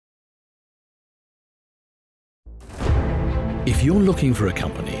If you're looking for a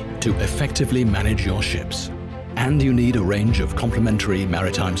company to effectively manage your ships, and you need a range of complementary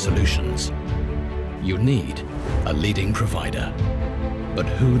maritime solutions, you need a leading provider. But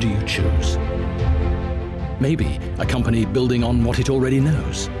who do you choose? Maybe a company building on what it already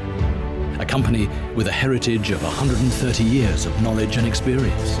knows. A company with a heritage of 130 years of knowledge and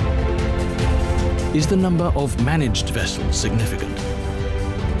experience. Is the number of managed vessels significant?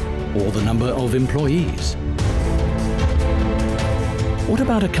 Or the number of employees? What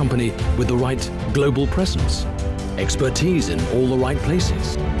about a company with the right global presence? Expertise in all the right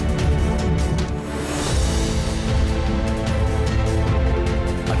places?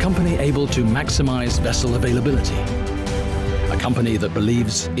 A company able to maximize vessel availability? A company that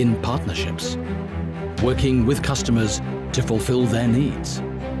believes in partnerships, working with customers to fulfill their needs,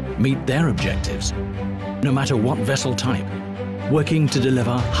 meet their objectives, no matter what vessel type, working to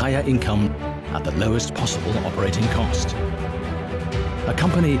deliver higher income at the lowest possible operating cost. A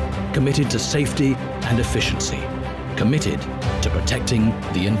company committed to safety and efficiency, committed to protecting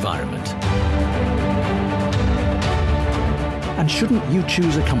the environment. And shouldn't you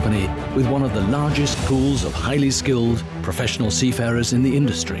choose a company with one of the largest pools of highly skilled professional seafarers in the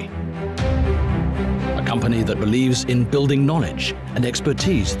industry? A company that believes in building knowledge and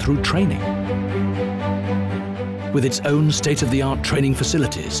expertise through training, with its own state-of-the-art training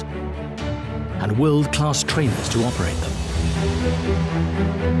facilities and world-class trainers to operate them.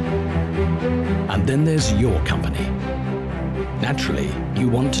 And then there's your company. Naturally, you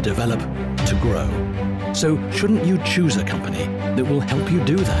want to develop to grow. So shouldn't you choose a company that will help you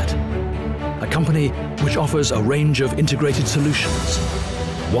do that? A company which offers a range of integrated solutions,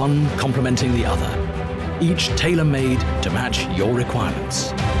 one complementing the other, each tailor-made to match your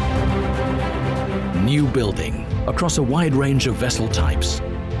requirements. New building across a wide range of vessel types,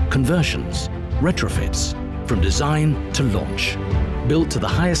 conversions, retrofits, from design to launch, built to the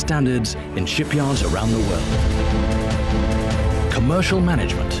highest standards in shipyards around the world. Commercial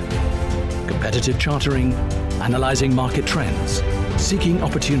management, competitive chartering, analyzing market trends, seeking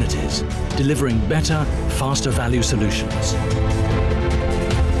opportunities, delivering better, faster value solutions.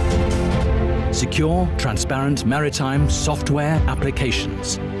 Secure, transparent maritime software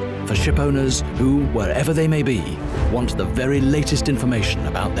applications for ship owners who, wherever they may be, want the very latest information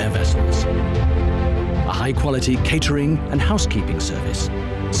about their vessels. A high-quality catering and housekeeping service,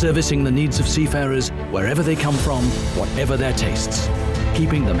 servicing the needs of seafarers wherever they come from, whatever their tastes,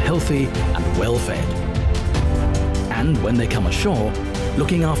 keeping them healthy and well-fed. And when they come ashore,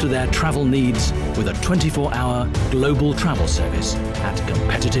 looking after their travel needs with a 24-hour global travel service at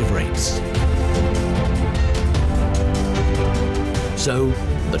competitive rates. So,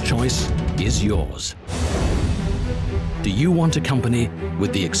 the choice is yours. Do you want a company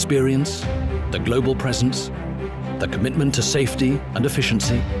with the experience, the global presence, the commitment to safety and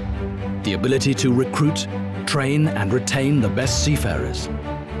efficiency, the ability to recruit, train and retain the best seafarers,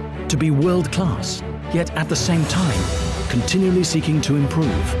 to be world-class, yet at the same time continually seeking to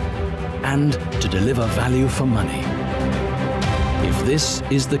improve, and to deliver value for money? If this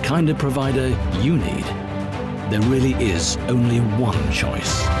is the kind of provider you need, there really is only one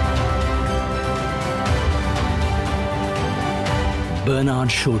choice.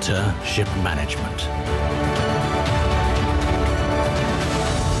 Bernhard Schulte Shipmanagement.